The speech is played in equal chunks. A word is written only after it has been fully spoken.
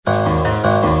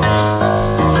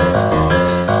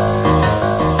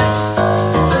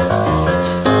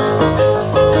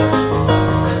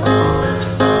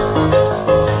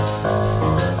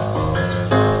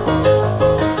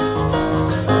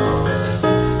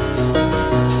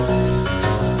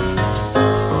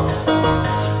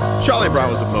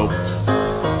Brown was a mope.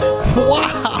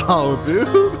 Wow, dude.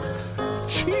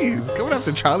 Jeez, going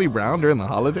after Charlie Brown during the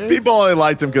holidays? People only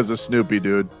liked him because of Snoopy,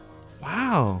 dude.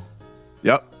 Wow.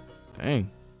 Yep.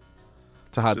 Dang.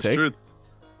 It's a hot It's take. truth.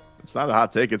 It's not a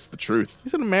hot take. It's the truth.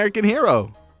 He's an American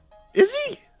hero. Is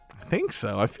he? I think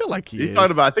so. I feel like he is.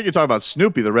 I think you're talking about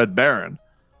Snoopy, the Red Baron.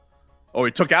 Oh,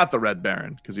 he took out the Red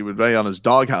Baron because he would be on his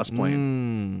doghouse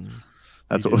plane.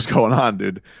 That's what was going on,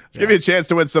 dude. Let's give you a chance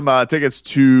to win some tickets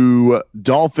to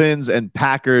Dolphins and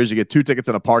Packers. You get 2 tickets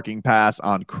and a parking pass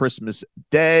on Christmas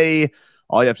Day.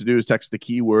 All you have to do is text the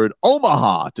keyword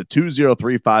Omaha to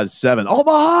 20357.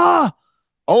 Omaha!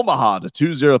 Omaha to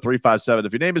 20357.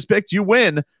 If your name is picked, you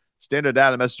win. Standard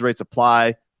data message rates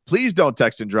apply. Please don't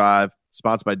text and drive.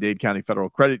 Sponsored by Dade County Federal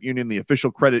Credit Union, the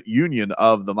official credit union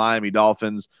of the Miami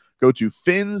Dolphins. Go to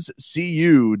finscu.com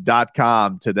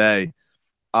today.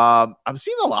 I'm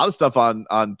seeing a lot of stuff on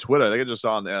Twitter. I think I just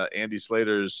saw on Andy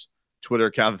Slater's Twitter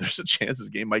account that there's a chance this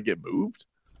game might get moved.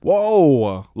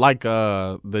 Whoa. Like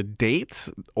the dates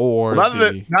or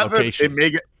the location?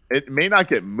 It may not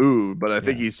get moved, but I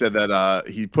think he said that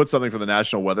he put something for the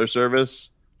National Weather Service.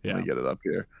 Yeah. Let me get it up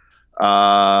here.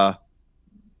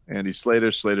 Andy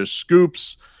Slater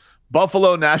scoops.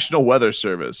 Buffalo National Weather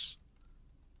Service.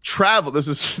 Travel. This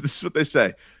is what they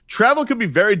say. Travel could be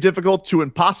very difficult to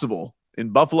impossible in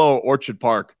Buffalo or Orchard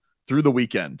Park through the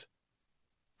weekend.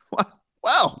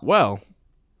 Well.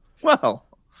 Huh.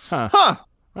 All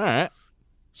right.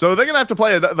 So they're gonna have to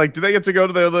play it. Like, do they get to go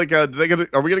to their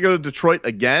are we gonna go to Detroit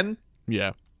again?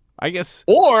 Yeah, I guess.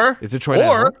 Or is Detroit?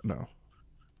 No.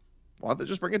 Why don't they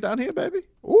just bring it down here, baby?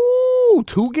 Ooh,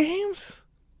 2 games.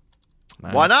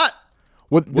 Nice. Why not?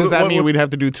 What does that mean? We'd have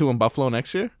to do 2 in Buffalo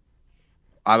next year?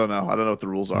 I don't know. I don't know what the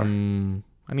rules are. I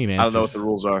need answers. I don't know what the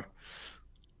rules are.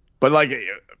 But like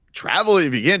travel,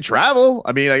 if you can't travel,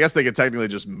 I mean, I guess they could technically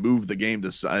just move the game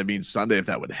to Sunday if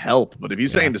that would help. But if you're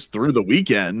saying just through the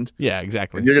weekend, yeah,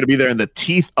 exactly. You're going to be there in the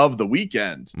teeth of the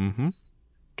weekend. Mm-hmm.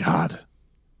 God,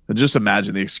 and just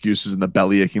imagine the excuses and the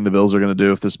belly aching the Bills are going to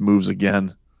do if this moves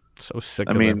again. So sick.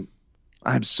 I'm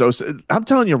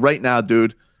telling you right now,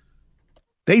 dude.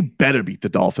 They better beat the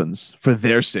Dolphins for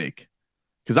their sake.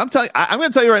 Because I'm going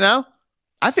to tell you right now,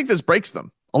 I think this breaks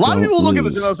them. A lot of people look at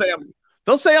this and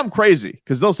they'll say I'm crazy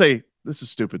because they'll say this is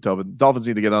stupid, Tobin. Dolphins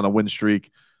need to get on a win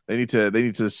streak. They need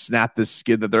to snap this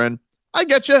skid that they're in. I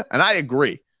get you, and I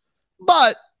agree.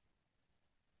 But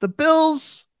the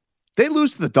Bills, they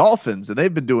lose to the Dolphins, and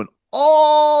they've been doing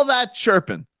all that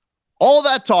chirping, all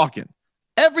that talking.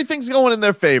 Everything's going in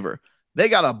their favor. They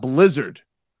got a blizzard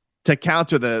to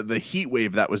counter the heat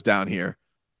wave that was down here.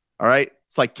 All right?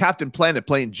 It's like Captain Planet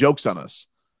playing jokes on us.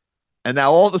 And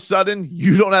now all of a sudden,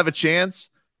 you don't have a chance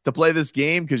to play this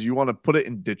game because you want to put it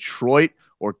in Detroit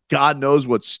or God knows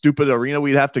what stupid arena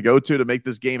we'd have to go to make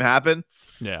this game happen.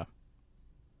 Yeah.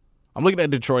 I'm looking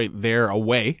at Detroit. They're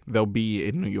away. They'll be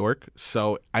in New York.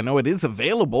 So I know it is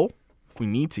available if we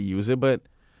need to use it, but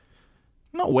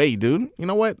no way, dude. You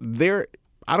know what?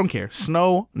 I don't care.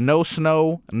 Snow, no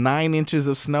snow, 9 inches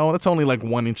of snow. That's only like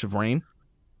 1 inch of rain.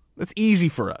 That's easy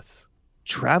for us.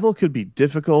 Travel could be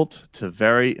difficult to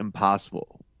very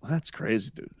impossible. That's crazy,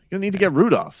 dude. You're going to need to get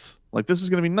Rudolph. Like, this is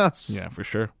going to be nuts. Yeah, for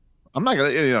sure. I'm not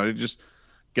going to, just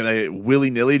going to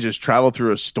willy-nilly just travel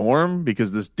through a storm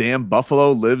because this damn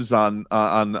buffalo lives on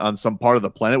some part of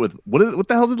the planet with, what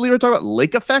the hell did Leroy talk about?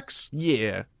 Lake effects?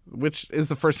 Yeah, which is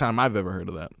the first time I've ever heard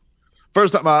of that.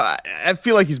 First time, I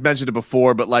feel like he's mentioned it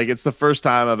before, but like it's the first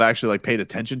time I've actually like paid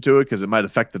attention to it because it might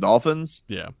affect the Dolphins.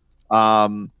 Yeah.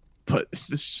 But it's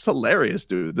just hilarious,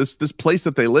 dude. This place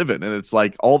that they live in, and it's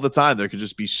like all the time there could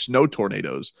just be snow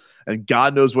tornadoes, and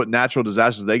God knows what natural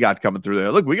disasters they got coming through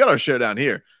there. Look, we got our share down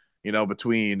here,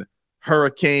 between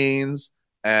hurricanes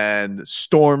and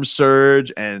storm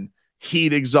surge and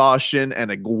heat exhaustion and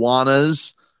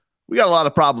iguanas. We got a lot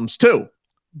of problems too,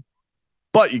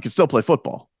 but you can still play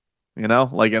football, and I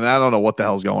don't know what the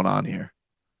hell's going on here.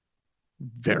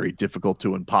 Very difficult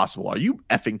to impossible. Are you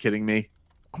effing kidding me?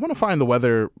 I want to find the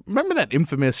weather. Remember that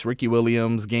infamous Ricky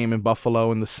Williams game in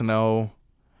Buffalo in the snow?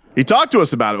 He talked to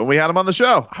us about it when we had him on the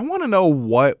show. I want to know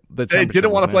what the They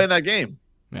didn't want to play in that game.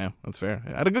 Yeah, that's fair.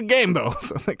 I had a good game though,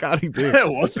 so thank God he did.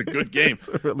 It was a good game. It's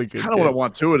a really good. Kind of what I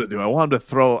want Tua to do. I want him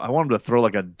to throw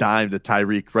like a dime to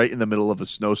Tyreek right in the middle of a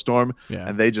snowstorm,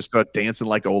 and they just start dancing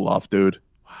like Olaf, dude.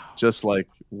 Wow. Just like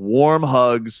warm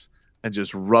hugs and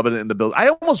just rubbing it in the building.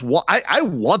 I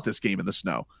want this game in the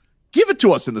snow. Give it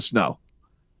to us in the snow.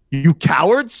 You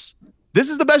cowards. This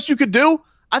is the best you could do?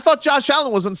 I thought Josh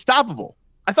Allen was unstoppable.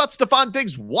 I thought Stephon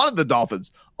Diggs wanted the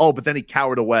Dolphins. Oh, but then he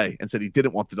cowered away and said he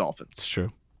didn't want the Dolphins. It's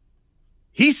true.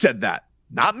 He said that,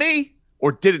 not me,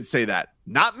 or didn't say that,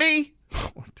 not me.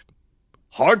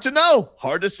 Hard to know.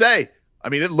 Hard to say. I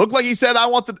mean, it looked like he said, I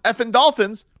want the effing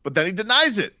Dolphins, but then he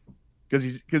denies it.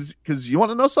 Because you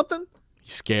want to know something?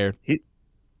 He's scared.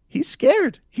 He's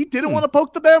scared. He didn't want to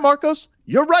poke the bear, Marcos.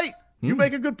 You're right. You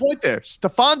make a good point there.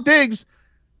 Stefon Diggs,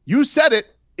 you said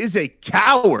it, is a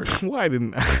coward. Well, I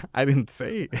didn't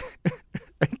say it.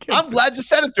 I'm glad you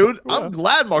said it, dude. I'm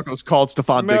glad Marcos called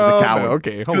Stefon Diggs a coward.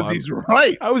 Okay, hold on. Because he's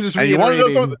right. I was just and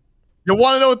reiterating. You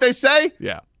want to know what they say?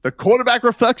 Yeah. The quarterback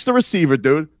reflects the receiver,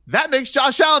 dude. That makes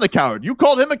Josh Allen a coward. You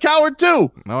called him a coward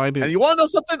too. No, I didn't. And you want to know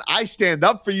something? I stand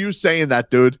up for you saying that,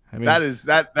 dude. That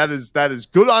is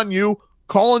good on you.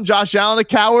 Calling Josh Allen a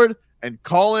coward and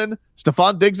calling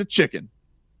Stefon Diggs a chicken.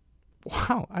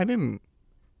 Wow, I never.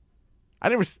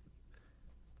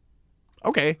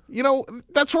 Okay,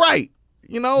 that's right.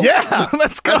 Yeah,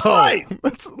 let's go. That's right.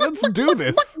 Let's do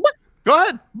this. Go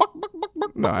ahead.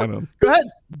 No, I don't. Go ahead,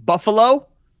 Buffalo,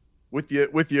 with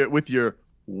your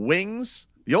wings.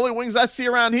 The only wings I see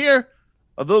around here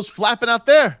are those flapping out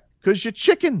there because you're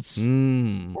chickens.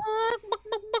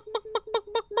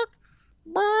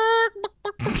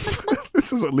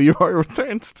 This is what Leroy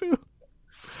returns to.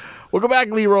 Welcome back,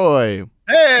 Leroy.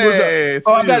 Hey, it's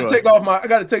I Leroy. gotta take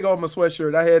off my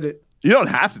sweatshirt. I had it. You don't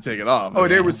have to take it off. Oh,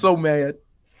 they were so mad.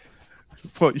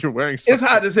 Well, you're wearing. It's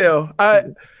hot as hell. I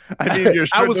mean, your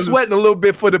shirt I was sweating a little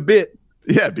bit for the bit.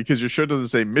 Yeah, because your shirt doesn't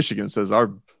say Michigan; it says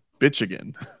our bitch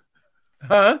again.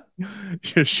 Huh?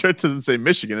 Your shirt doesn't say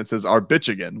Michigan; it says our bitch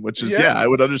again. Which is, I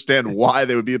would understand why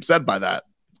they would be upset by that.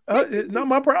 Not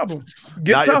my problem.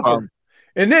 Get Not your tougher. problem.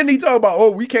 And then he talk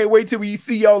about, we can't wait till we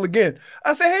see y'all again.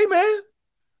 I say, hey man,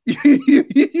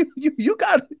 you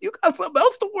got something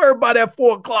else to worry about at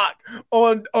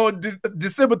 4:00 on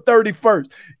December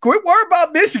 31st. Quit worrying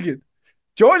about Michigan.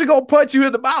 Georgia gonna punch you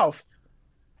in the mouth.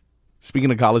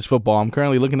 Speaking of college football, I'm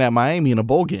currently looking at Miami in a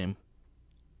bowl game.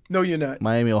 No, you're not.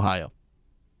 Miami, Ohio.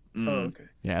 Oh, okay.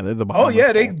 Yeah, they're the. Oh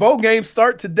yeah, they bowl games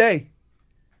start today.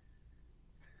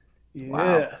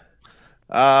 Yeah.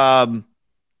 Wow.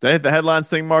 They hit the headlines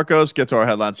thing, Marcos. Get to our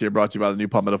headlines here, brought to you by the new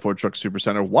Palmetto Ford Truck Super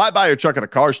Center. Why buy your truck at a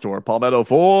car store? Palmetto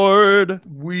Ford.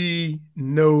 We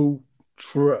know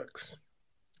trucks.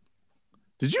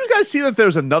 Did you guys see that there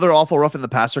was another awful rough in the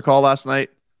passer call last night?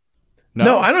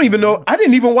 No, I don't even know. I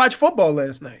didn't even watch football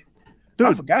last night. Dude,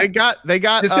 I forgot. They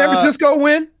got Did San Francisco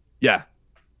win? Yeah.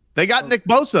 They got Nick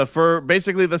Bosa for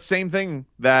basically the same thing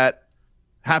that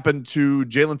happened to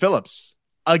Jalen Phillips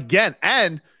again,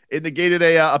 and it negated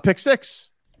a pick six.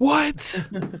 What?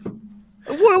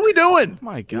 What are we doing?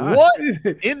 My God. What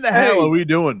in the hell are we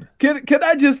doing? Can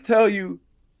I just tell you,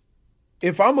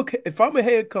 if I'm a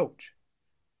head coach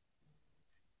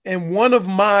and one of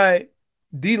my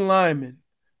D linemen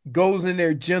goes in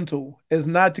there gentle as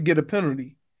not to get a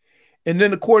penalty, and then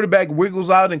the quarterback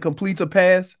wiggles out and completes a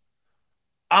pass,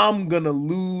 I'm gonna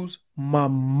lose my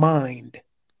mind.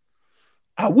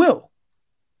 I will.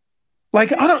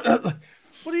 Like, I don't.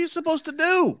 What are you supposed to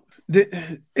do?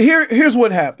 Here's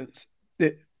what happens.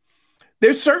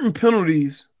 There's certain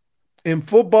penalties in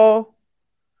football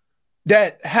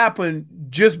that happen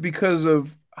just because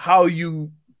of how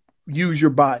you use your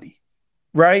body,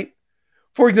 right?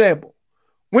 For example,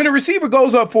 when a receiver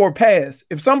goes up for a pass,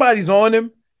 if somebody's on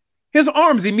him, his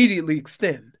arms immediately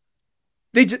extend.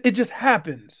 It just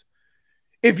happens.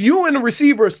 If you and the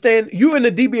receiver you and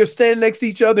the DB are standing next to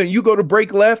each other and you go to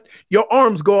break left, your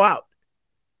arms go out.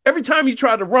 Every time you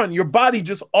try to run, your body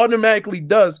just automatically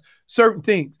does certain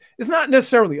things. It's not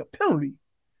necessarily a penalty.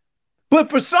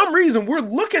 But for some reason, we're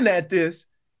looking at this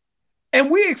and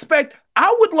we expect,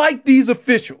 I would like these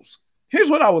officials. Here's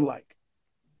what I would like.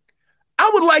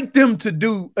 I would like them to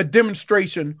do a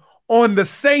demonstration on the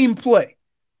same play.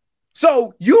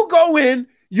 So you go in,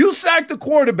 you sack the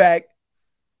quarterback.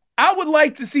 I would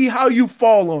like to see how you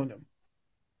fall on him.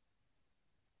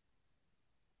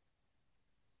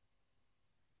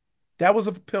 That was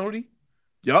a penalty?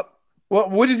 Yep. Well,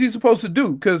 what is he supposed to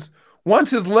do? Because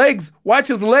watch his legs,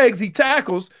 he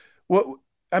tackles. Well,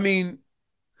 I mean,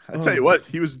 I tell you what,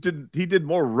 he did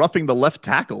more roughing the left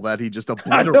tackle that he just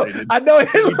obliterated. I know.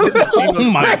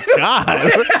 Oh my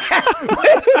God.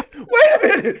 Wait a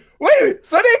minute.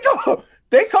 So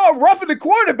they call roughing the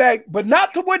quarterback, but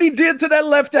not to what he did to that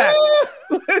left tackle.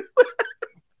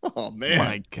 Oh man.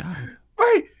 My God.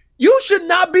 Right. You should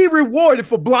not be rewarded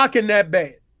for blocking that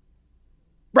bad.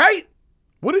 Right?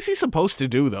 What is he supposed to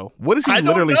do, though? What is he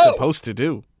literally supposed to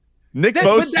do? Nick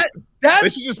Bosa.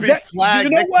 This should just be flagged.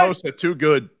 Nick Bosa, too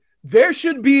good. There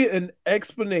should be an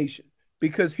explanation,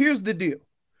 because here's the deal.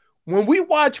 When we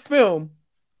watch film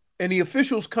and the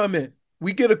officials come in,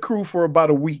 we get a crew for about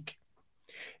a week,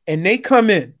 and they come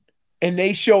in. and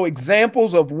they show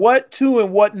examples of what to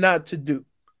and what not to do.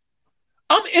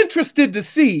 I'm interested to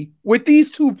see with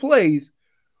these two plays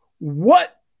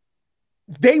what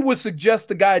they would suggest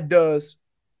the guy does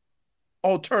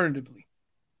alternatively.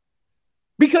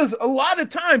 Because a lot of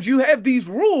times you have these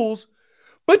rules,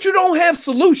 but you don't have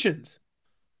solutions.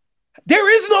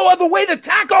 There is no other way to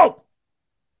tackle.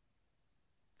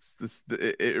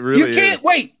 It really you can't is.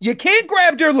 wait. You can't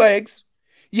grab their legs.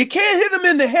 You can't hit them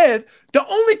in the head. The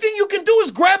only thing you can do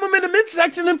is grab them in the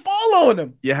midsection and fall on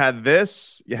them. You had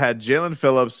this. You had Jalen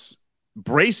Phillips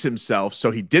brace himself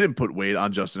so he didn't put weight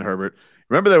on Justin Herbert.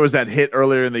 Remember there was that hit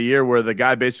earlier in the year where the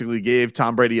guy basically gave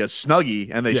Tom Brady a snuggie,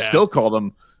 and they still called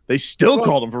him. They still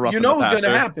called him for roughing the passer. You know what's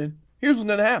going to happen? Here's what's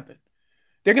going to happen.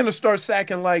 They're going to start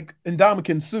sacking like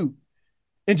Ndamukong Suh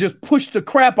and just push the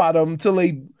crap out of them until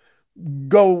they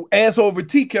go ass over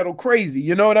tea kettle crazy.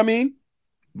 You know what I mean?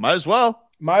 Might as well.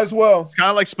 Might as well. It's kind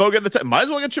of like Spoke at the time. Might as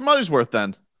well get your money's worth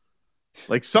then.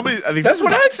 Like somebody, I think that's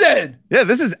what I said. Yeah,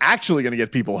 this is actually going to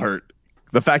get people hurt.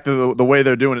 The fact that the way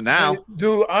they're doing it now,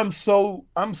 dude, I'm so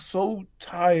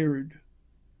tired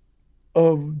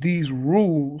of these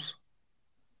rules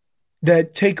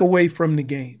that take away from the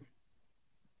game.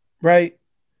 Right?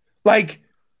 Like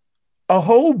a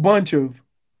whole bunch of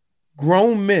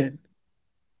grown men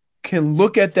can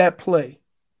look at that play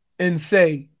and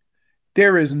say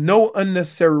there is no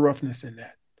unnecessary roughness in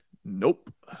that.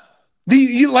 Nope.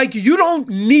 You don't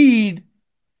need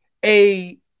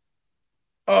a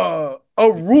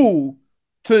rule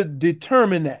to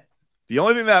determine that. The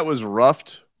only thing that was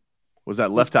roughed was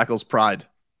that left tackle's pride.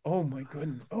 Oh my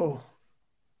goodness. Oh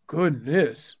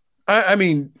goodness. I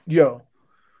mean, yo,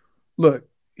 look,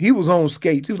 he was on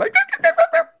skate too, like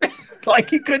like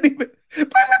he couldn't even.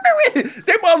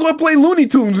 They might as well play Looney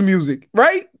Tunes music,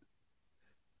 right?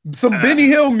 Some Benny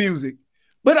Hill music.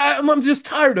 But I'm just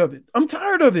tired of it. I'm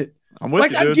tired of it. I'm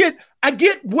with you, dude. I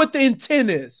get what the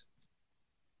intent is.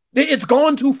 It's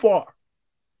gone too far.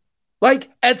 Like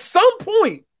at some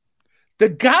point, the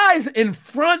guys in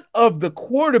front of the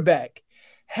quarterback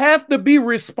have to be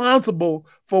responsible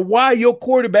for why your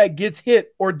quarterback gets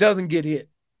hit or doesn't get hit.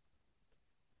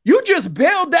 You just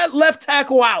bailed that left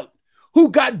tackle out who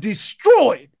got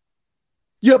destroyed.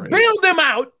 You bailed him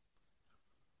out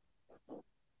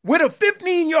with a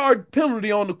 15-yard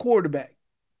penalty on the quarterback.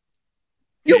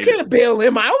 You can't bail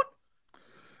him out.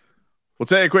 We'll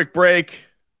take a quick break.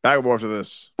 Back more after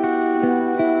this.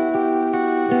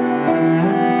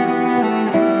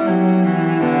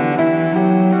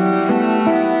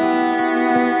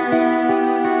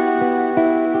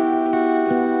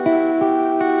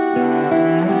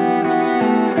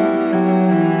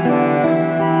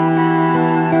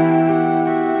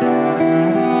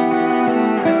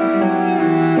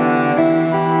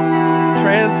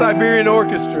 Trans-Siberian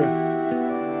Orchestra.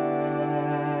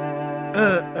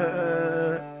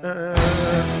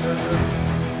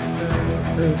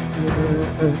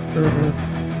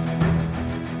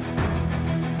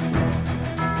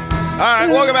 All right,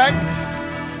 welcome back.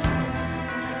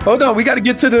 Hold on, we got to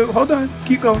get to the. Hold on,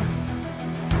 keep going.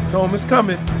 It's home. It's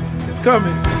coming. It's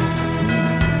coming.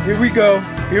 Here we go.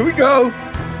 Here we go.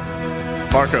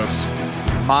 Marcos,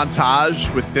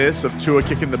 montage with this of Tua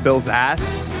kicking the Bills'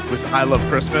 ass with "I Love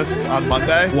Christmas" on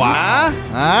Monday. Wow.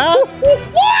 Huh?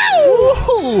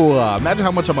 Woo! Imagine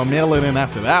how much I'm going to mail it in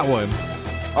after that one.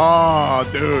 Oh,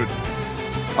 dude.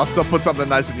 I'll still put something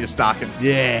nice in your stocking.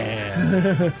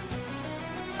 Yeah.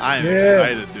 I am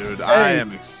excited, dude. Hey, I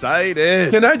am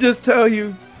excited. Can I just tell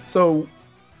you? So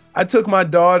I took my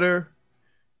daughter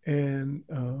and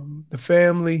the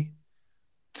family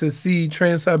to see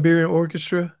Trans-Siberian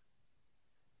Orchestra.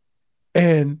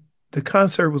 And the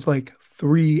concert was like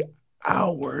 3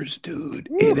 hours, dude.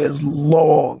 Woo. It is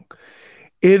long.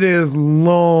 It is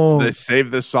long. Did they save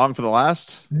this song for the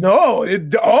last? No,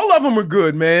 all of them are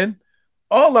good, man.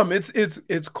 All of them.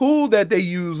 It's cool that they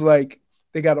use like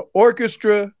they got an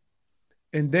orchestra,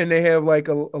 and then they have like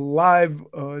a live.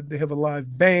 They have a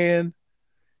live band,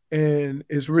 and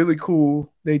it's really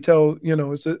cool. They tell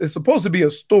it's supposed to be a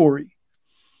story,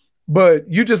 but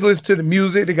you just listen to the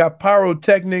music. They got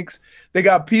pyrotechnics. They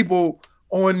got people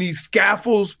on these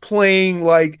scaffolds playing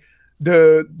like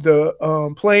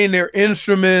the playing their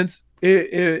instruments.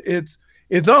 It's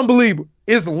unbelievable.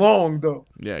 It's long though.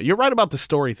 Yeah, you're right about the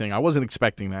story thing. I wasn't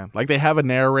expecting that. Like they have a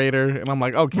narrator, and I'm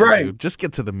like, okay, right. Dude, just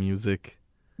get to the music.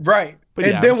 Right. But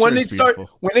and then when they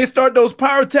start those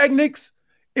pyrotechnics,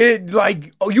 it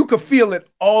like you could feel it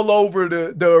all over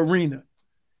the arena.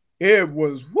 It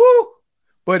was woo.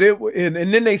 But and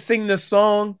then they sing this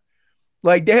song.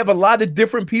 Like they have a lot of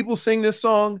different people sing this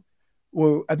song.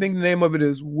 Well, I think the name of it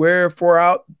is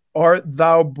Wherefore Art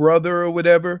Thou Brother or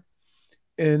whatever.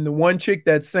 And the one chick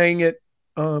that sang it,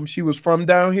 she was from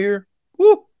down here.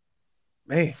 Woo,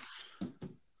 man,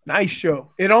 nice show.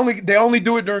 They only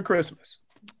do it during Christmas.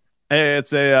 Hey,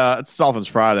 it's Dolphins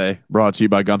Friday, brought to you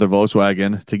by Gunther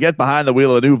Volkswagen. To get behind the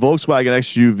wheel of a new Volkswagen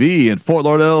XUV in Fort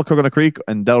Lauderdale, Coconut Creek,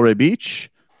 and Delray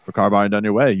Beach, for car buying done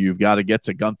your way, you've got to get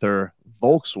to Gunther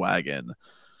Volkswagen.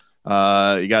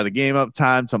 You got a game up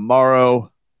time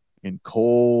tomorrow in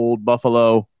cold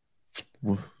Buffalo.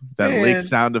 That lake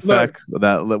sound effect. What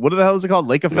the hell is it called?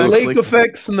 Lake effect. Lake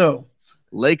effect snow.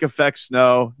 Lake effect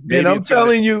snow. Maybe and I'm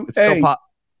telling you, hey,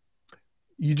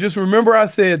 you just remember I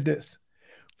said this.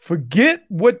 Forget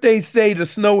what they say the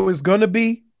snow is gonna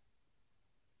be.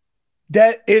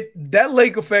 That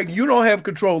lake effect, you don't have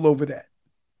control over that.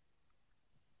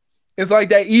 It's like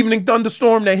that evening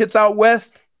thunderstorm that hits out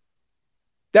west.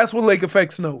 That's what lake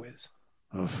effect snow is.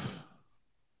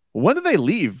 When did they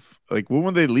leave? Like when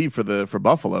would they leave for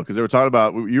Buffalo? Because they were talking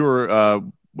about when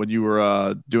you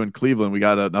were doing Cleveland, we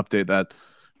got an update that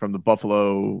from the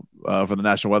Buffalo from the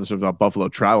National Weather Service about Buffalo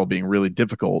travel being really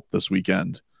difficult this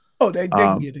weekend. Oh, they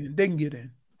can get in. They can get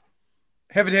in.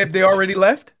 Have they already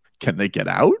left? Can they get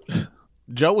out?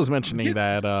 Joe was mentioning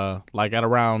that like at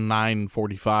around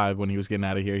 9:45 when he was getting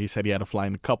out of here, he said he had to fly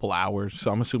in a couple hours.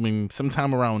 So I'm assuming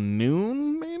sometime around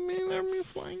noon, maybe they're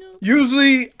flying out.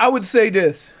 Usually, I would say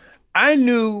this. I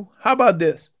knew. How about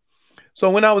this? So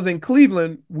when I was in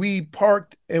Cleveland, we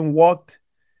parked and walked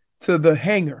to the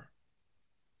hangar,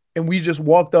 and we just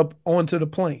walked up onto the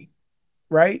plane.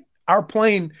 Right, our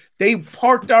plane. They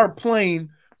parked our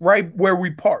plane right where we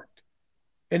parked,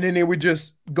 and then they would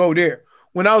just go there.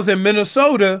 When I was in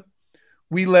Minnesota,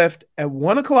 we left at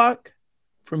 1:00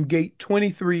 from gate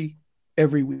 23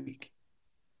 every week.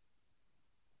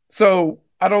 So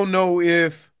I don't know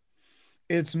if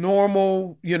it's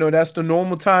normal, that's the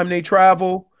normal time they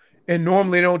travel. And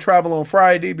normally they don't travel on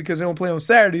Friday because they don't play on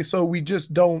Saturday. So we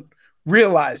just don't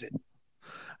realize it.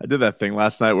 I did that thing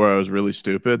last night where I was really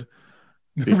stupid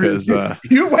because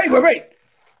you wait.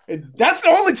 That's the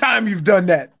only time you've done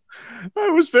that.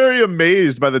 I was very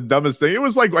amazed by the dumbest thing. It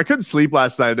was like I couldn't sleep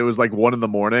last night. It was like 1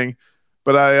 a.m,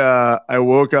 but I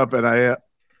woke up and I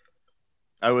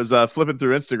was flipping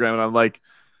through Instagram and I'm like,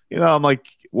 I'm like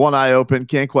one eye open,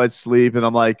 can't quite sleep, and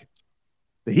I'm like,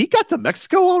 the Heat got to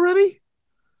Mexico already?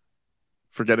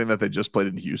 Forgetting that they just played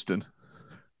in Houston.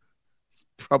 It's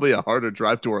probably a harder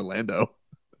drive to Orlando.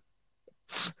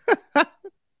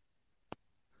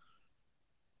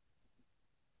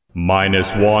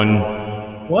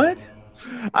 -1. What?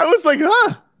 I was like,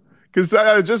 huh? Because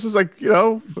I just was like,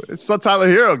 it's Tyler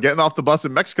Hero getting off the bus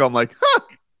in Mexico. I'm like, huh?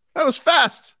 That was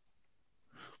fast.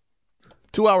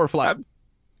 2-hour flight.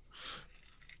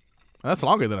 That's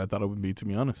longer than I thought it would be, to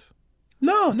be honest.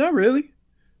 No, not really.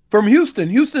 From Houston.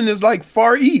 Houston is like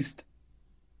far east.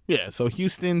 Yeah, so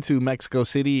Houston to Mexico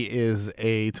City is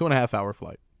a 2.5-hour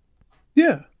flight.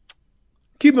 Yeah.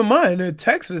 Keep in mind that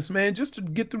Texas, man, just to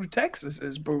get through Texas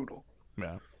is brutal.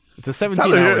 Yeah. It's a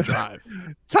 17-hour drive.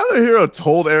 Tyler Hero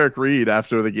told Eric Reed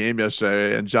after the game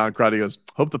yesterday, and John Crotty goes,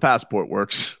 hope the passport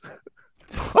works.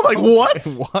 I'm like, what?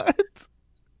 What?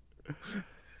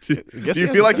 Do you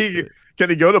feel like can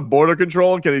he go to border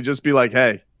control? Can he just be like,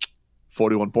 hey,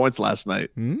 41 points last night?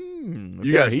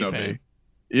 You guys know me.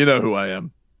 You know who I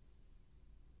am.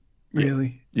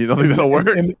 Really? You don't think that'll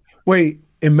work? Wait,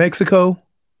 in Mexico?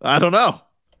 I don't know.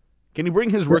 Can he bring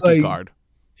his rookie card?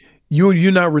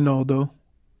 You're not Ronaldo.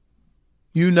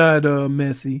 You're not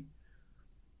Messi.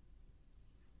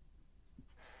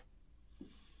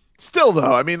 Still,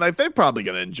 though, I mean, like they're probably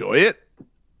going to enjoy it.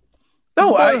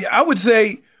 No, I would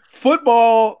say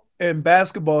football and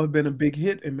basketball have been a big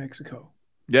hit in Mexico.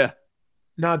 Yeah.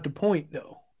 Not the point,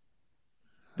 though.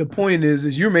 The point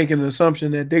is you're making an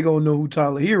assumption that they're going to know who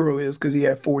Tyler Hero is because he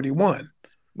had 41.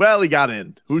 Well, he got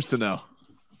in. Who's to know?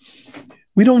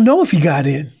 We don't know if he got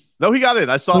in. No, he got in.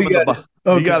 I saw him in the bus.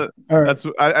 Okay. He got it. All right.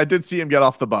 I did see him get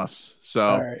off the bus.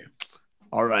 So,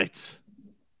 all right.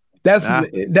 That's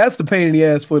the pain in the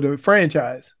ass for the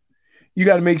franchise. You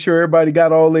got to make sure everybody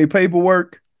got all their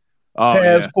paperwork,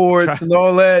 passports, and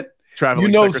all that.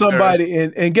 Traveling somebody,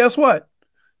 and guess what?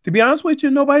 To be honest with you,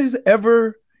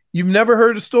 you've never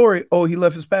heard a story. Oh, he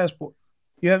left his passport.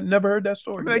 You have never heard that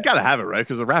story. I mean, they got to have it, right?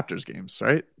 Because the Raptors games,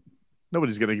 right?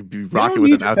 Nobody's going to be rocking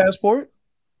with an passport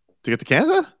to get to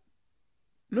Canada.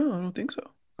 No, I don't think so.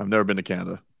 I've never been to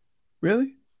Canada.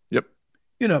 Really? Yep.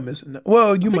 You're not missing that.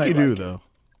 Well, you might. You do though.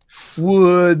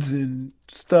 Woods and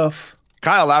stuff.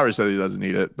 Kyle Lowry said he doesn't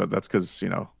need it, but that's because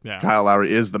Kyle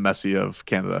Lowry is the Messi of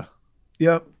Canada.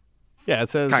 Yep. Yeah, it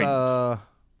says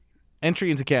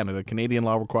Entry into Canada. Canadian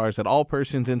law requires that all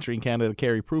persons entering Canada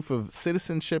carry proof of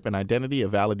citizenship and identity, a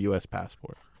valid U.S.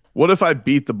 passport. What if I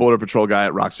beat the Border Patrol guy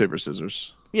at rock, paper,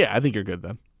 scissors? Yeah, I think you're good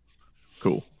then.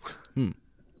 Cool.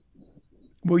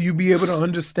 Will you be able to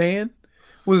understand?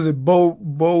 What is it?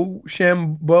 Rochambeau?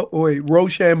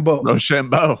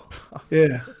 Rochambeau.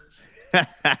 Yeah.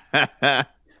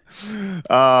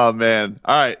 Oh, man.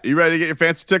 All right. You ready to get your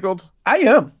fancy tickled? I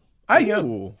am.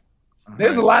 Ooh.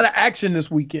 There's a lot of action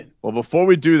this weekend. Well, before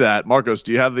we do that, Marcos,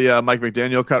 do you have the Mike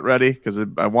McDaniel cut ready? Because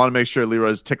I want to make sure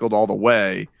Leroy's tickled all the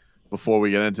way before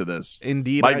we get into this.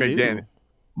 Indeed, Mike I do.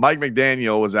 Mike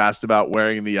McDaniel was asked about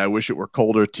wearing the "I wish it were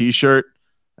colder" T-shirt,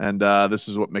 and this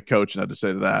is what McCoach had to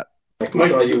say to that. I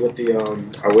saw you with the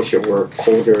 "I wish it were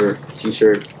colder"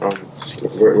 T-shirt.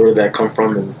 Where did that come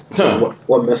from, and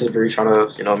what message were you trying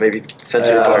to, maybe send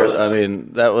to your players? I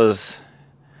mean, that was,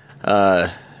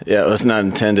 it was not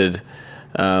intended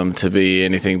to be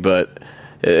anything but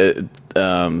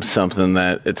something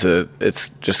that it's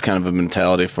just kind of a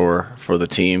mentality for the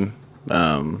team.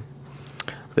 I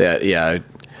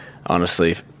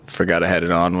honestly forgot I had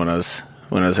it on when I was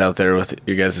out there with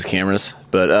your guys' cameras,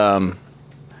 but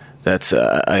that's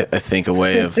I think a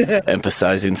way of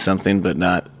emphasizing something but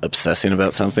not obsessing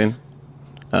about something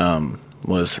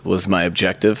was my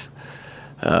objective.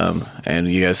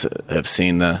 And you guys have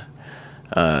seen the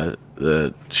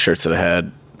shirts that I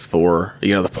had for,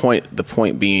 the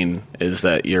point being is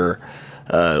that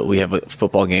we have a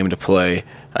football game to play.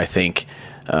 I think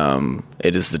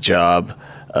it is the job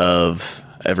of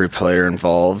every player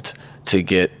involved to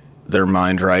get their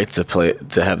mind right,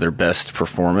 to have their best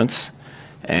performance.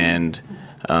 And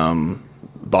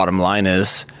bottom line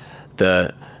is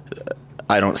I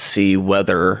don't see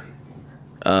weather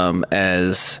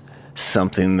as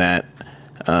something that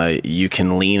you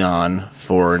can lean on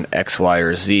for an X, Y,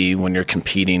 or Z when you're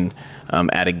competing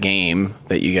at a game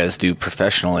that you guys do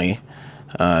professionally.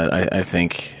 I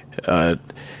think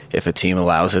if a team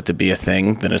allows it to be a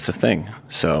thing, then it's a thing.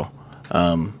 So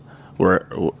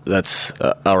that's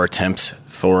our attempt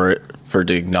for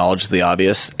to acknowledge the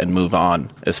obvious and move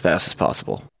on as fast as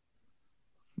possible.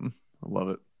 I love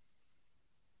it.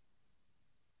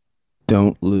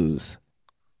 Don't lose.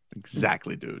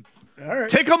 Exactly, dude. All right.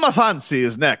 Tickle My Fancy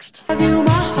is next.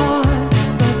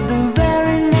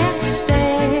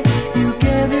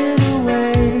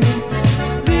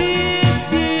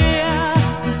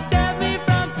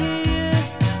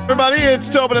 Everybody, it's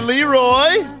Tobin and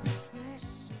Leroy.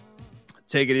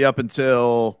 Taking you up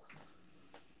until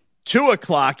 2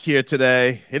 o'clock here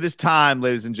today. It is time,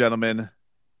 ladies and gentlemen.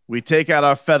 We take out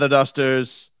our feather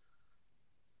dusters.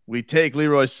 We take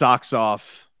Leroy's socks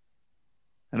off.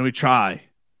 And we try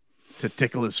to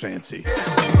tickle his fancy.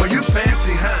 Oh, you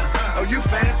fancy, huh? Oh, you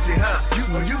fancy, huh?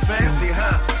 Oh, you fancy,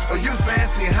 huh? Oh, you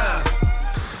fancy, huh?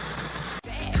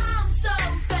 I'm so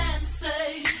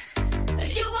fancy.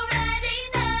 You already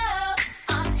know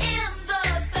I'm in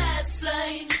the fast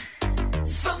lane.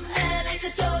 From LA to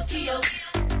Tokyo,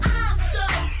 I'm so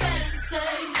fancy.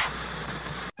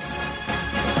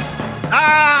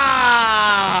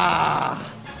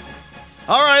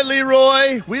 All right,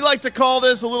 Leroy. We like to call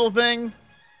this a little thing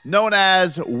known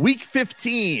as Week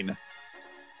 15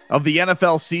 of the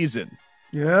NFL season.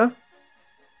 Yeah.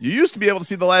 You used to be able to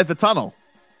see the light at the tunnel.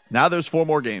 Now there's 4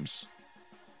 more games.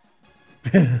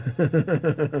 Yeah,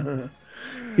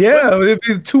 it'd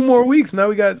be 2 more weeks. Now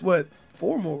we got, 4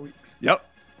 more weeks. Yep.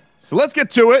 So let's get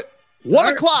to it. 1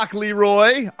 right. o'clock,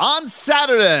 Leroy, on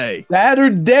Saturday.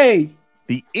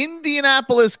 The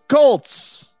Indianapolis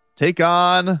Colts take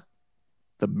on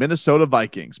the Minnesota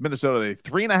Vikings. Minnesota, a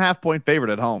 3.5-point favorite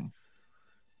at home.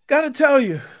 Gotta tell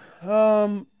you,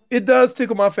 it does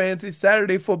tickle my fancy.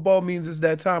 Saturday football means it's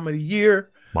that time of the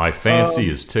year. My fancy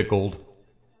is tickled.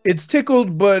 It's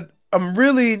tickled, but I'm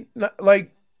really not,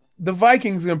 the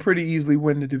Vikings can pretty easily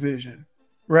win the division,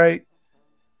 right?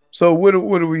 So what do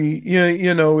we?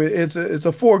 It's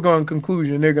a foregone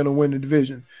conclusion they're going to win the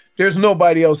division. There's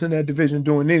nobody else in that division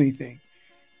doing anything.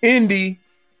 Indy,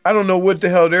 I don't know what the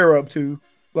hell they're up to.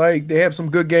 They have some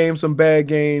good games, some bad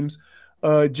games.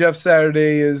 Jeff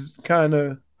Saturday is kind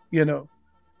of,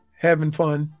 having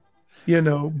fun,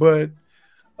 but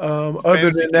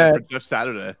other than that, Jeff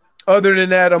Saturday. Other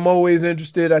than that, I'm always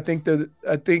interested. I think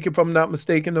if I'm not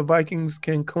mistaken, the Vikings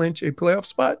can clinch a playoff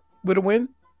spot with a win.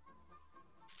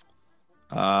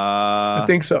 I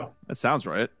think so. That sounds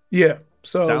right. Yeah.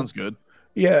 So sounds good.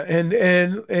 Yeah,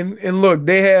 and look,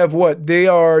 they have what? They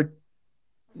are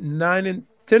 9-10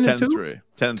 and 2.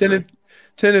 10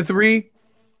 and 3.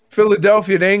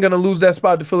 Philadelphia, they ain't gonna lose that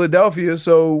spot to Philadelphia.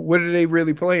 So what are they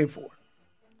really playing for?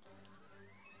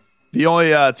 The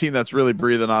only team that's really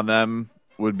breathing on them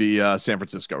would be San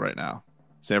Francisco right now.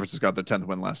 San Francisco got their 10th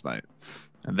win last night,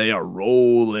 and they are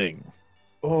rolling.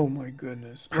 Oh my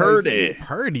goodness, Purdy.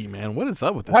 Purdy, man, what is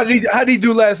up with this? How did he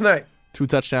do last night? 2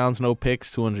 touchdowns, no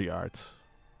picks, 200 yards.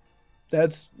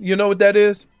 That's you know what that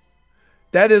is?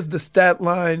 That is the stat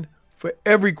line for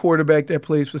every quarterback that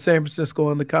plays for San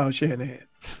Francisco under Kyle Shanahan.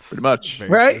 Pretty much.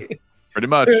 Right? Pretty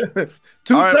much.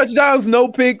 2 All right. touchdowns, no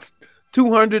picks,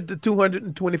 200 to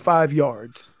 225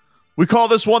 yards. We call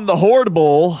this one the Horde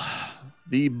Bowl.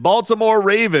 The Baltimore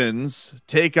Ravens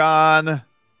take on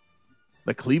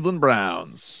the Cleveland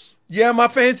Browns. Yeah, my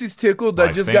fancy's tickled. My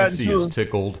I just got fancy into is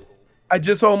tickled. I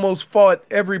just almost fought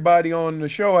everybody on the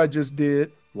show I just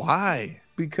did Why?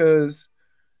 because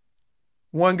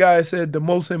one guy said the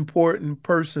most important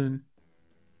person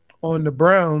on the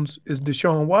Browns is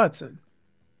Deshaun Watson.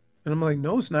 And I'm like,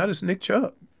 no, it's not. It's Nick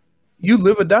Chubb. You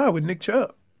live or die with Nick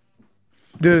Chubb.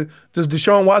 Does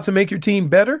Deshaun Watson make your team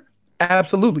better?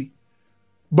 Absolutely.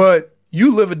 But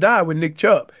you live or die with Nick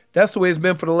Chubb. That's the way it's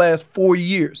been for the last 4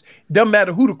 years. Doesn't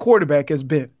matter who the quarterback has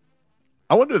been.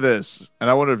 I wonder this, and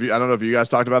I don't know if you guys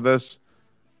talked about this.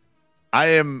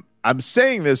 I'm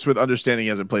saying this with understanding he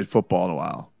hasn't played football in a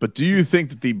while, but do you think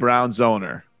that the Browns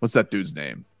owner, what's that dude's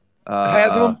name?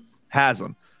 Haslam?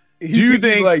 Haslam. Do you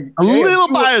think a little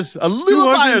buyer's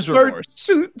remorse?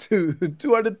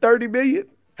 230 million?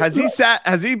 Has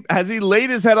he laid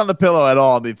his head on the pillow at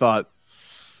all and he thought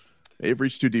they've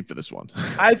reached too deep for this one?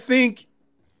 I think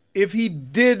if he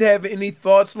did have any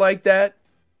thoughts like that,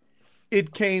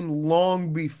 it came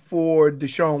long before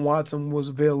Deshaun Watson was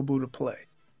available to play.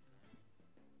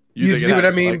 You see what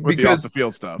I mean? Like, with because the off the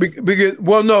field stuff. Because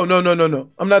no.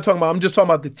 I'm not talking about. I'm just talking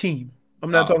about the team.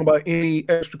 I'm not talking about any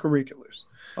extracurriculars.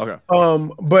 Okay.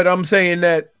 But I'm saying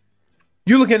that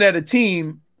you're looking at a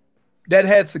team that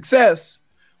had success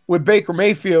with Baker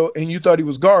Mayfield, and you thought he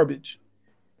was garbage,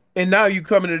 and now you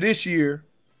come into this year,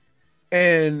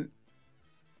 and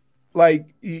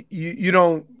like you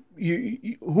don't.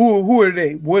 Who are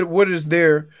they? What is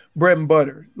their bread and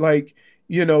butter? Like,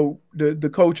 you know,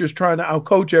 the coach is trying to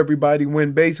outcoach everybody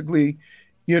when basically,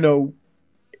 you know,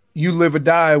 you live or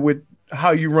die with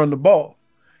how you run the ball.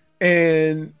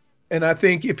 And I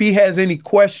think if he has any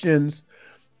questions,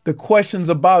 the questions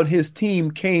about his team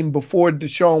came before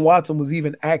Deshaun Watson was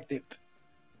even active.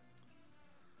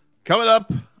 Coming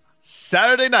up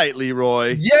Saturday night,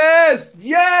 Leroy. Yes.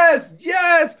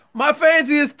 My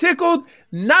fancy is tickled.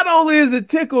 Not only is it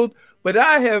tickled, but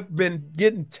I have been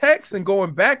getting texts and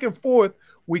going back and forth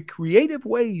with creative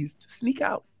ways to sneak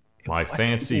out. My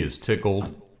fancy is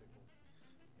tickled.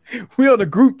 We on the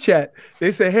group chat.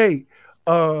 They say, hey,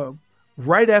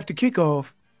 right after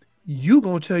kickoff, you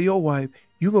going to tell your wife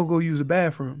you going to go use the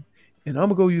bathroom. And I'm going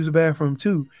to go use the bathroom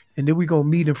too. And then we going to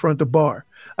meet in front of the bar.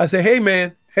 I say, hey,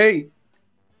 man,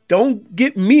 don't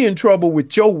get me in trouble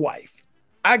with your wife.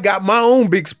 I got my own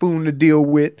big spoon to deal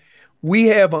with. We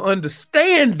have an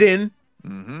understanding,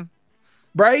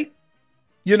 right?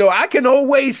 You know, I can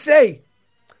always say,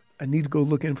 I need to go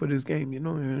look in for this game. You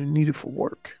know, I need it for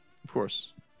work. Of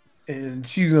course. And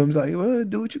she's like, well,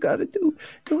 do what you got to do.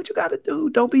 Do what you got to do.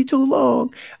 Don't be too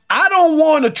long. I don't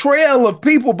want a trail of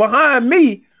people behind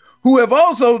me who have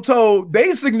also told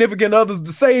their significant others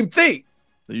the same thing.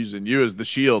 They're using you as the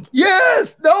shield.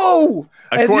 Yes, no.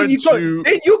 According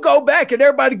then you go back and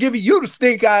everybody giving you the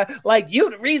stink eye like you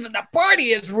the reason the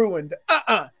party is ruined.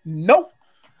 Nope.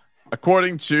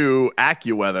 According to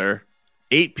AccuWeather,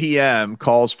 8 p.m.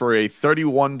 calls for a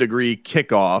 31-degree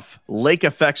kickoff. Lake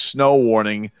effect snow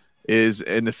warning is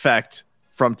in effect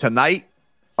from tonight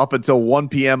up until 1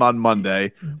 p.m. on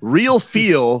Monday. Real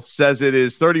Feel says it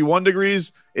is 31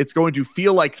 degrees. It's going to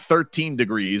feel like 13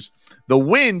 degrees. The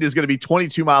wind is going to be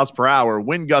 22 miles per hour.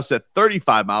 Wind gusts at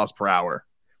 35 miles per hour.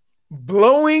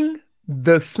 Blowing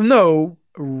the snow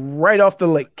right off the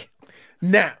lake.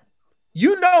 Now,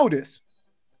 you notice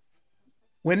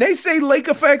when they say lake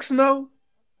effect snow,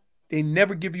 they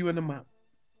never give you an amount.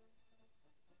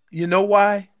 You know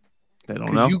why? They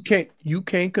don't know. You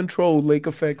can't control lake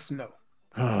effect snow.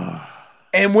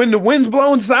 And when the wind's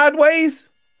blowing sideways,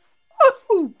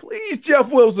 oh, please, Jeff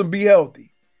Wilson, be healthy.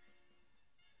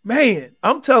 Man,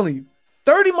 I'm telling you,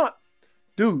 20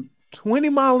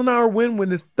 mile an hour wind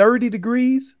when it's 30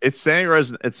 degrees. It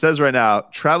says right now,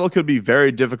 travel could be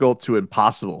very difficult to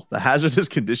impossible. The hazardous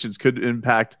conditions could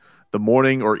impact the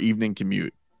morning or evening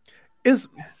commute. They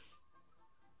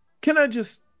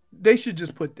should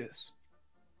just put this.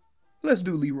 Let's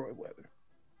do Leroy weather.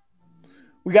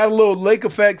 We got a little lake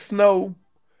effect snow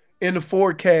in the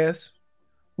forecast.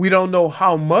 We don't know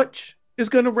how much it's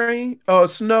going to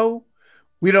snow.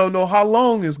 We don't know how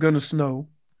long it's going to snow.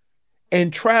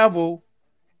 and travel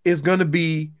is going to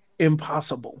be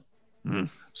impossible.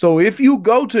 So if you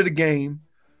go to the game,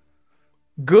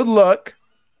 good luck,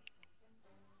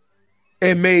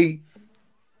 and may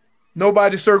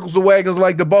nobody circles the wagons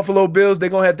like the Buffalo Bills. They're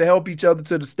going to have to help each other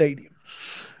to the stadium.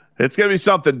 It's going to be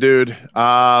something, dude.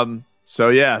 So,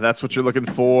 yeah, that's what you're looking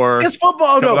for. It's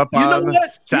football, though. You know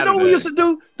what? Saturday. You know what we used to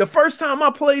do? The first time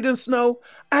I played in snow,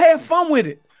 I had fun with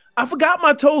it. I forgot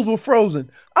my toes were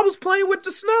frozen. I was playing with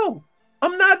the snow.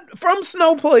 I'm not from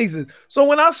snow places. So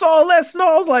when I saw all that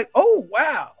snow, I was like, oh,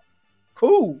 wow.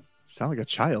 Cool. Sound like a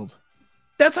child.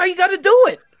 That's how you got to do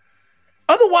it.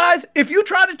 Otherwise, if you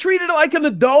try to treat it like an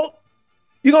adult,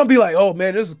 you're going to be like, oh,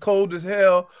 man, this is cold as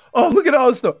hell. Oh, look at all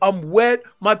this stuff. I'm wet.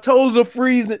 My toes are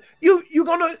freezing. You're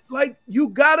going to, like, you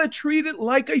got to treat it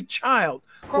like a child.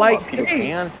 Like,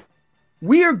 hey,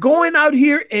 we are going out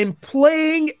here and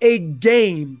playing a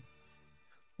game.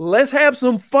 Let's have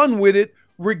some fun with it,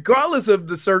 regardless of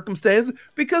the circumstances,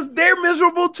 because they're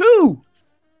miserable too.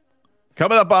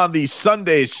 Coming up on the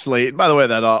Sunday slate, and by the way,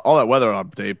 that all that weather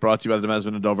update brought to you by the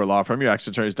Demesman and Dover Law Firm, your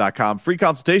accidentattorneys.com. Free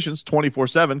consultations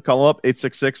 24/7. Call them up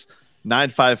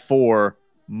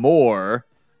 866-954-MORE.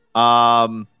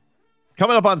 Coming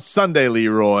up on Sunday,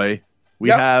 Leroy, we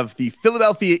have the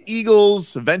Philadelphia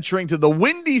Eagles venturing to the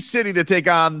Windy City to take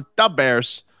on the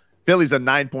Bears. Philly's a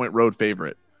 9-point road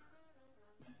favorite.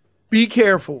 Be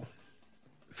careful,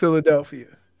 Philadelphia.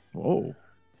 Whoa.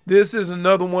 This is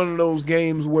another one of those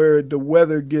games where the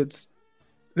weather gets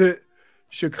the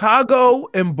Chicago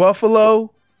and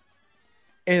Buffalo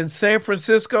and San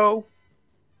Francisco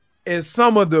is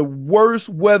some of the worst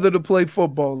weather to play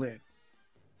football in.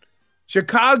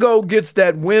 Chicago gets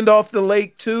that wind off the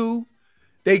lake too.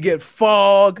 They get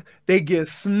fog, they get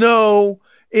snow.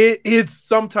 It's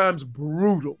sometimes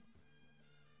brutal.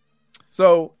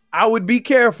 So I would be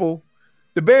careful.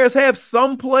 The Bears have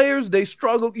some players. They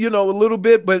struggle, a little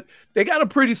bit, but they got a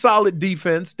pretty solid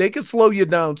defense. They can slow you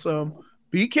down some.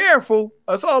 Be careful.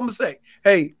 That's all I'm going to say.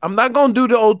 Hey, I'm not going to do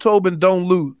the old Tobin don't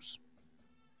lose.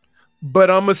 But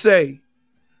I'm going to say,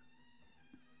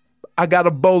 I got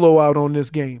a bolo out on this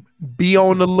game. Be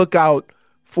on the lookout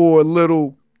for a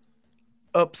little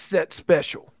upset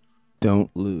special. Don't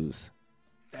lose.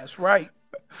 That's right.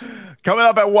 Coming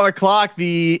up at 1 o'clock,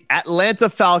 the Atlanta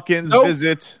Falcons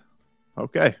visit.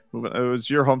 Okay. It was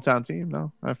your hometown team?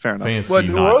 No? Fair enough. Fancy But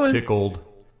New not Orleans- tickled.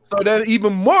 So that's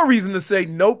even more reason to say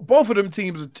nope. Both of them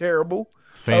teams are terrible.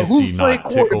 Fancy Who's playing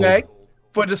not quarterback tickled.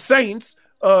 for the Saints?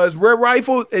 Is Red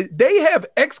Rifle? They have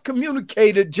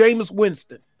excommunicated Jameis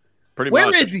Winston. Pretty Where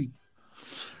much. is he?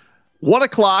 1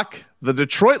 o'clock, the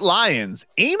Detroit Lions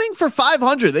aiming for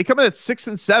 500. They come in at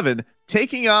 6-7,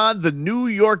 taking on the New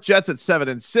York Jets at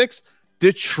 7-6.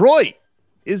 Detroit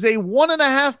is a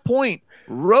 1.5-point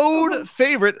road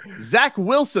favorite. Zach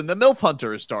Wilson, the MILF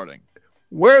Hunter, is starting.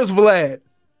 Where's Vlad?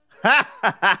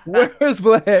 Where's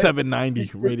Vlad?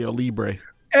 790 Radio Libre.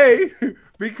 Hey,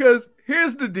 because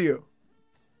here's the deal.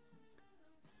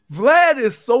 Vlad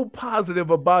is so positive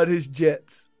about his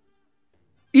Jets,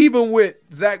 even with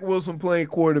Zach Wilson playing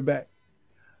quarterback.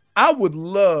 I would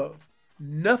love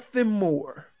nothing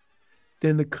more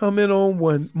than to come in on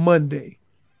one Monday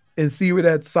and see where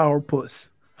that sourpuss.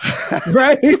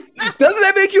 Right? Doesn't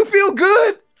that make you feel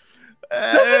good?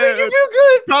 Doesn't it make you feel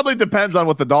good? Probably depends on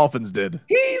what the Dolphins did.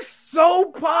 He's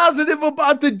so positive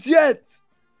about the Jets.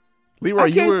 Leroy, I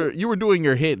you can't- were doing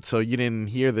your hit, so you didn't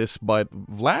hear this, but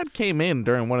Vlad came in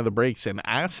during one of the breaks and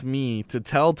asked me to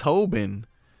tell Tobin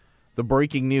the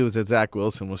breaking news that Zach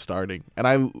Wilson was starting. And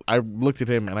I looked at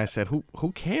him and I said,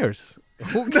 Who cares?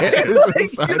 Who cares?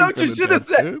 You know what you should have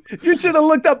said? You should have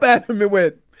looked up at him and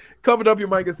went, covered up your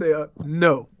mic and say,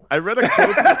 no. I read a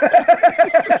quote.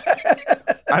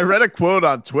 I read a quote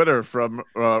on Twitter from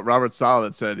Robert Saleh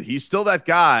that said, he's still that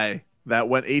guy that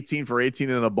went 18 for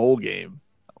 18 in a bowl game.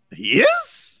 He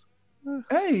is?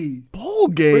 Hey. Bowl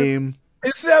game.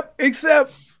 Except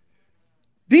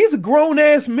these are grown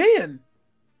ass men.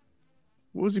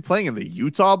 What was he playing in the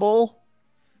Utah Bowl?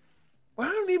 Well,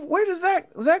 I don't even. Where does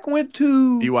Zach went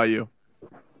to? BYU.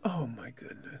 Oh my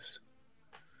goodness!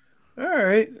 All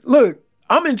right, look,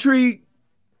 I'm intrigued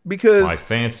because My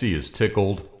fancy is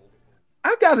tickled.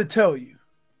 I got to tell you,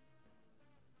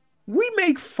 we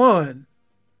make fun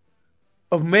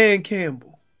of Man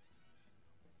Campbell,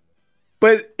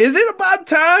 but is it about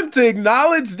time to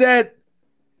acknowledge that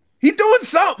he's doing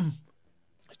something?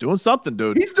 He's doing something,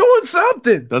 dude. He's doing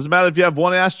something. Doesn't matter if you have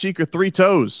one ass cheek or three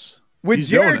toes. With He's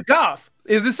doing Jared it. Goff.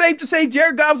 Is it safe to say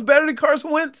Jared Goff's better than Carson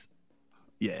Wentz?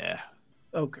 Yeah.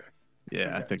 Okay.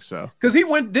 Yeah, I think so. Because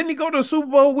didn't he go to a Super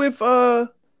Bowl with Yeah,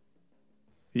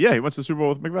 he went to the Super Bowl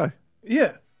with McVay.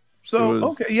 yeah. So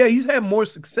okay, yeah, he's had more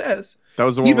success. That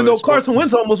was the one Even where though they scored- Carson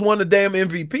Wentz almost won the damn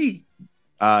MVP.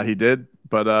 He did,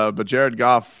 but Jared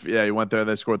Goff, yeah, he went there and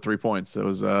they scored 3 points. It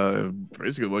was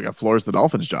basically like a Flores the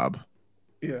Dolphins job.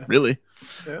 Yeah, Really.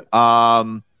 Yeah.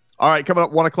 All right, coming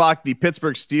up 1 o'clock, the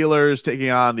Pittsburgh Steelers taking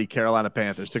on the Carolina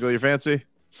Panthers. Tickle your fancy? I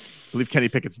believe Kenny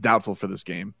Pickett's doubtful for this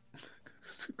game.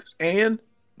 And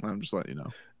I'm just letting you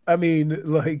know. I mean,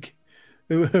 like,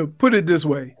 put it this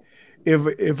way: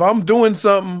 if I'm doing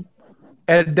something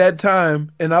at that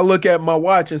time and I look at my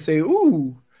watch and say,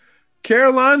 "Ooh,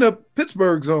 Carolina,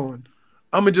 Pittsburgh's on,"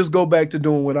 I'm gonna just go back to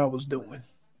doing what I was doing.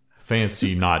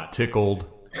 Fancy not tickled.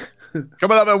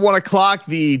 Coming up at 1 o'clock,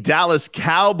 the Dallas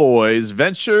Cowboys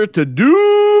venture to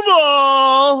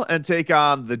Duval and take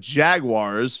on the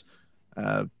Jaguars.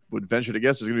 Would venture to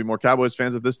guess there's going to be more Cowboys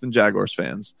fans at this than Jaguars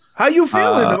fans. How you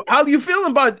feeling? How you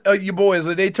feeling about your boys?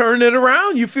 Are they turning it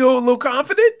around? You feel a little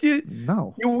confident?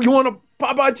 No. You want to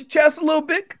pop out your chest a little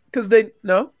bit because they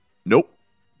no. Nope.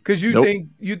 Because you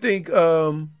think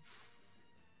Trevor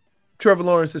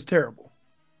Lawrence is terrible.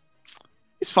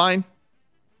 He's fine.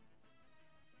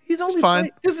 He's only fine.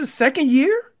 played- This is his second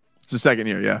year, It's the second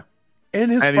year, yeah.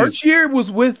 and his And first year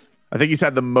was with. I think he's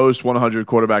had the most 100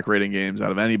 quarterback rating games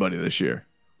out of anybody this year.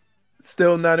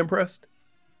 Still not impressed.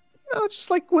 Just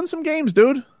like win some games,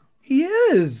 dude. He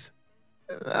is.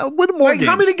 Win more Like games.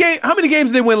 how many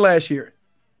games did they win last year?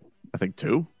 I think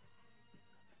 2.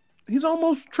 He's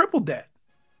almost tripled that.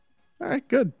 All right,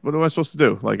 good. What am I supposed to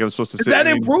do? Like I'm supposed to Is sit that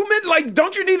and- improvement? Like,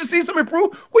 don't you need to see some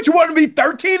improvement? What you want to be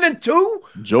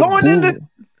 13-2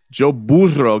 Joe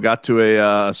Burrow got to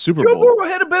a Super Joe Bowl. Burrow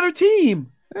had a better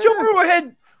team. Joe Burrow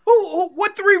had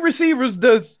what 3 receivers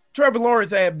does Trevor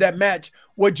Lawrence have that match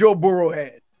what Joe Burrow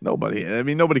had? Nobody. I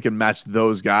mean, nobody can match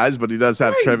those guys, but he does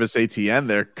have Right. Travis Etienne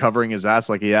there covering his ass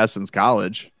like he has since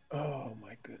college. Oh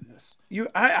my goodness.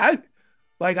 I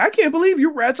can't believe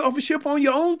you rats off a ship on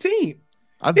your own team.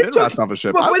 I've It been took- rats off a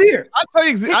ship. But here, I'll tell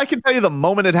you. I can tell you the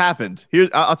moment it happened. Here,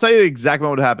 I'll tell you the exact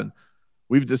moment it happened.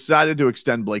 We've decided to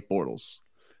extend Blake Bortles.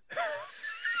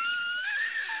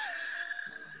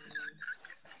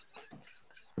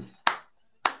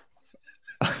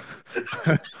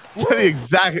 Tell the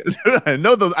exact. I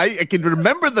know those. I can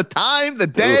remember the time, the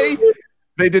day.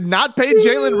 They did not pay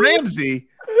Jalen Ramsey,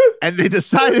 and they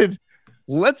decided,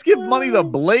 let's give money to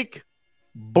Blake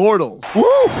Bortles.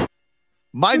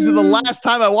 Mind you, the last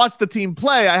time I watched the team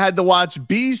play, I had to watch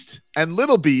Beast and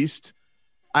Little Beast.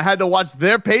 I had to watch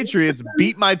their Patriots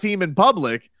beat my team in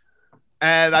public,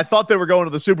 and I thought they were going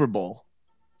to the Super Bowl.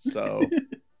 So,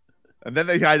 and then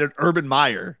they hired Urban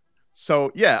Meyer.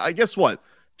 So, yeah, I guess what?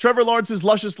 Trevor Lawrence's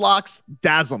luscious locks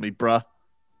dazzle me, bruh.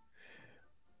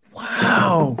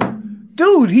 wow.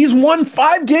 Dude, he's won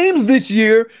 5 games this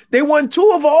year. They won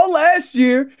 2 of all last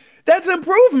year. That's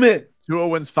improvement. Tua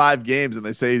wins 5 games, and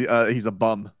they say he's a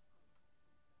bum.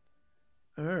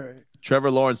 All right.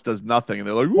 Trevor Lawrence does nothing, and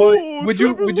they're like, Well, "Whoa, would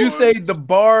you Trevor say Lawrence." the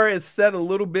bar is set a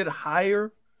little bit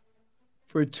higher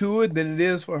for Tua than it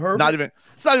is for Herbert?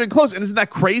 It's not even close. And isn't that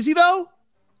crazy though?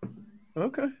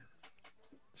 Okay.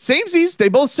 Samesies, they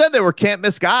both said they were can't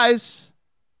miss guys.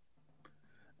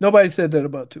 Nobody said that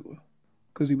about Tua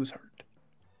because he was hurt.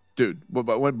 Dude,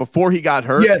 but when before he got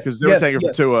hurt, Yes, because they were yes, taking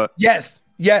yes. for Tua.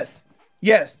 Yes.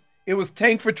 It was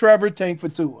tank for Trevor, tank for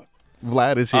Tua.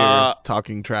 Vlad is here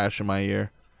talking trash in my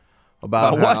ear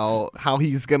about About how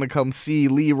he's gonna come see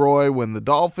Leroy when the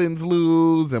Dolphins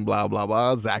lose and blah blah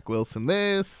blah. Zach Wilson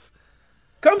this.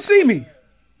 Come see me.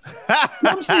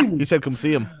 Come see me. He said come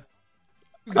see him.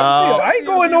 Come see me. I ain't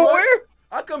going nowhere.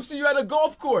 I'll come see you at a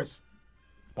golf course.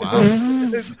 Wow.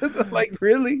 Like,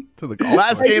 really? To the golf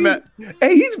Last course. game at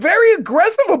Hey, he's very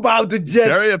aggressive about the Jets.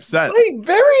 very upset. Like,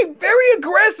 very, very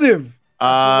aggressive.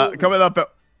 Coming up at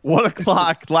 1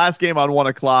 o'clock, last game on 1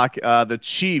 o'clock. The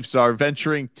Chiefs are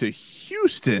venturing to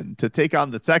Houston to take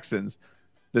on the Texans.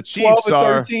 The 12 Chiefs or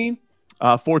are 13.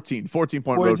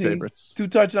 14-point road 14. favorites. 2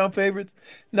 touchdown favorites.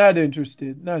 Not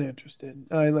interested.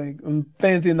 I'm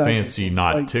fancy not Fancy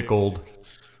not Like- tickled.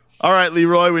 All right,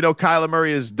 Leroy, we know Kyler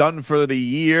Murray is done for the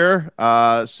year.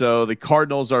 So the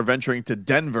Cardinals are venturing to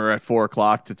Denver at 4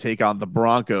 o'clock to take on the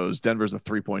Broncos. Denver's a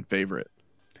 3-point favorite.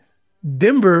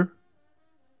 Denver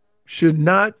should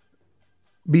not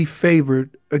be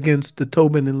favored against the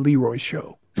Tobin and Leroy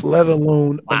show, let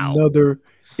alone another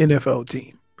NFL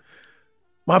team.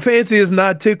 My fancy is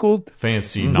not tickled,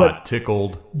 Fancy not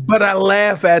tickled. but I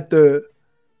laugh at the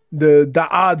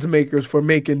odds makers for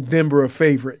making Denver a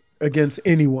favorite against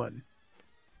anyone.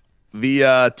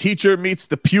 The teacher meets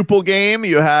the pupil game.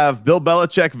 You have Bill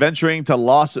Belichick venturing to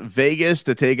Las Vegas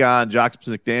to take on Josh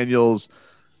McDaniels.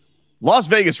 Las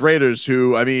Vegas Raiders,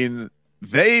 who, I mean,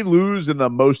 they lose in the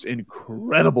most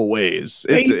incredible ways.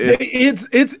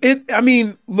 I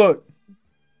mean, look,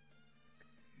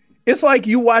 it's like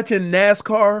you watching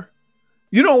NASCAR.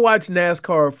 You don't watch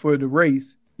NASCAR for the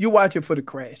race. You watch it for the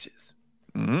crashes,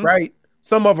 right?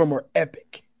 Some of them are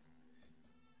epic.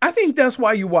 I think that's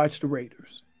why you watch the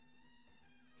Raiders,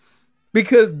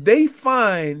 because they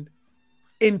find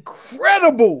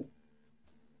incredible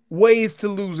ways to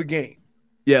lose a game.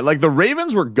 Yeah, like the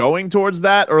Ravens were going towards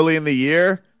that early in the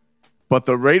year, but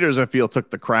the Raiders, I feel, took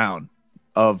the crown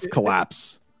of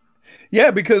collapse.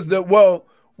 Yeah, because what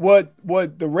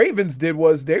the Ravens did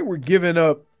was they were giving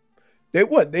up.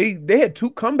 They had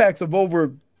 2 comebacks of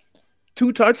over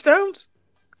 2 touchdowns.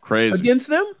 Crazy against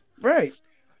them, right?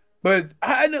 But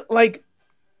I like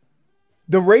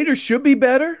the Raiders should be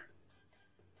better,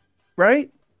 right?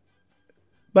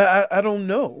 But I don't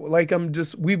know. Like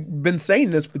we've been saying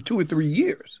this for 2 or 3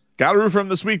 years. Got to root for them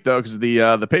this week though, because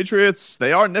the Patriots,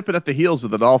 they are nipping at the heels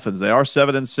of the Dolphins. They are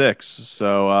 7-6,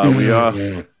 so we are.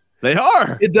 They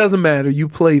are. It doesn't matter. You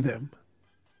play them.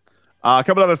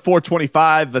 Coming up at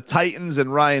 4:25, the Titans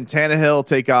and Ryan Tannehill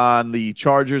take on the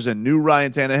Chargers and new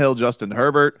Ryan Tannehill, Justin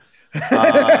Herbert.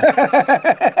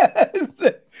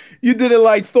 You did it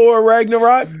like Thor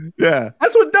Ragnarok. Yeah,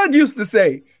 that's what Doug used to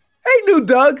say. Hey, new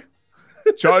Doug.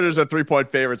 Chargers are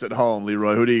 3-point favorites at home.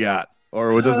 Leroy, who do you got?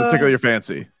 Or does it tickle your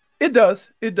fancy? It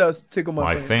does. It does tickle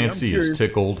my fancy. My fancy is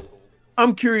tickled.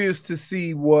 I'm curious to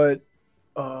see what.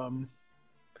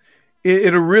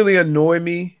 It'll really annoy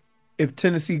me if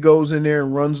Tennessee goes in there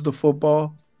and runs the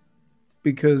football,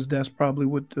 because that's probably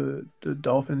what the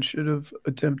Dolphins should have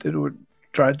attempted or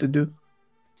tried to do.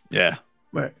 Yeah.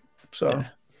 Right. So,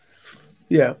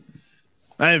 yeah.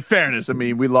 And in fairness, I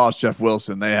mean, we lost Jeff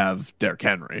Wilson. They have Derrick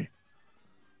Henry.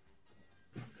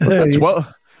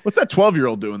 What's that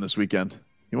 12-year-old doing this weekend?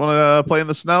 You want to play in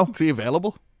the snow? Is he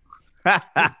available?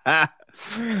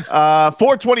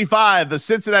 4:25, the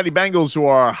Cincinnati Bengals, who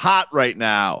are hot right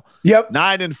now. Yep.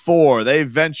 9-4. They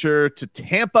venture to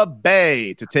Tampa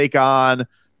Bay to take on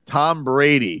Tom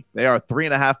Brady. They are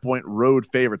 3.5-point road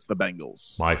favorites, the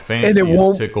Bengals. My fancy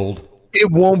is tickled.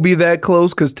 It won't be that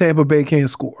close because Tampa Bay can't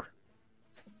score.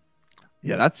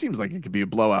 Yeah, that seems like it could be a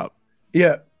blowout.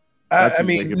 Yeah. I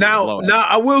mean, now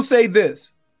I will say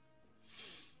this.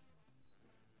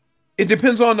 It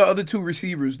depends on the other 2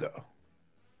 receivers, though.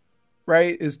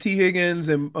 Right? Is T. Higgins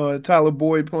and Tyler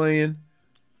Boyd playing?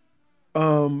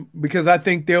 Because I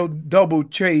think they'll double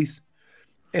chase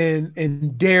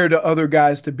and dare the other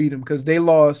guys to beat them, because they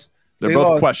lost. They're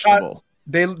both questionable.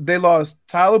 They lost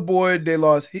Tyler Boyd, they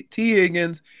lost T.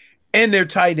 Higgins, and their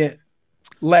tight end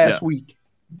last week.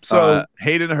 So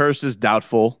Hayden Hurst is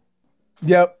doubtful.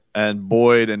 Yep. And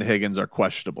Boyd and Higgins are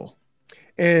questionable.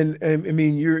 And I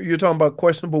mean, you're talking about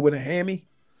questionable with a hammy?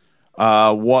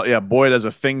 Boyd has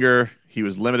a finger. He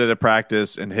was limited at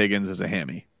practice, and Higgins is a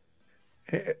hammy.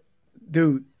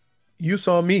 Dude, you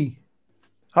saw me.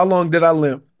 How long did I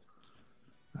limp?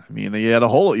 I mean, you have a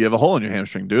hole in your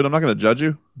hamstring, dude. I'm not going to judge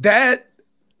you. That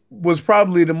was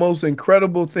probably the most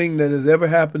incredible thing that has ever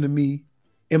happened to me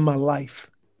in my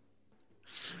life.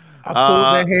 I pulled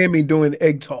that hammy doing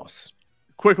egg toss.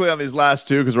 Quickly on these last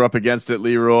 2, because we're up against it,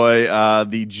 Leroy.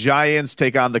 The Giants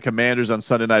take on the Commanders on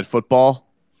Sunday Night Football.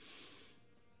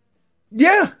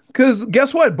 Yeah, because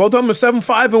guess what? Both of them are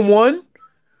 7-5-1.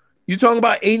 You're talking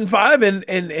about 8-5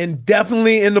 and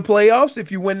definitely in the playoffs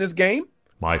if you win this game.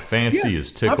 My fancy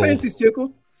is tickled. My fancy's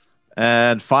tickled.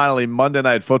 And finally, Monday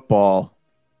Night Football.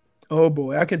 Oh,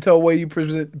 boy. I can tell where you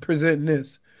presenting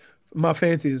this. My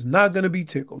fancy is not going to be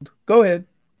tickled. Go ahead.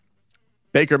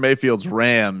 Baker Mayfield's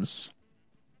Rams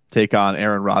take on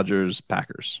Aaron Rodgers'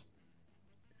 Packers.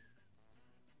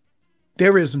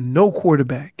 There is no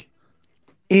quarterback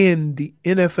in the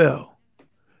NFL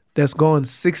that's gone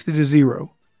 60-0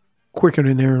 quicker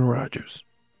than Aaron Rodgers.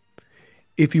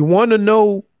 If you want to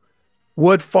know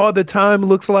what Father Time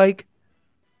looks like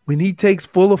when he takes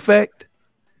full effect,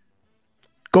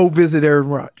 go visit Aaron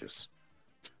Rodgers.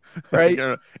 Right?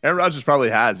 Aaron Rodgers probably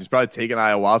has. He's probably taken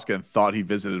ayahuasca and thought he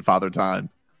visited Father Time.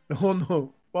 Oh,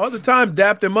 no. Father Time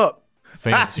dapped him up.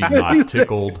 Fancy not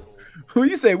tickled. Who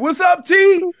you say, what's up,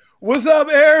 T? What's up,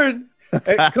 Aaron?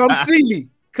 Hey, come see me.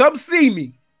 Come see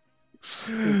me.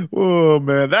 Oh,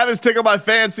 man. That is Tickle My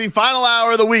Fancy. Final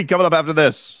hour of the week coming up after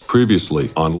this.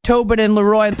 Previously on Tobin and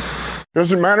Leroy.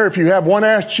 Doesn't matter if you have one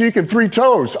ass cheek and 3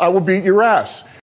 toes. I will beat your ass.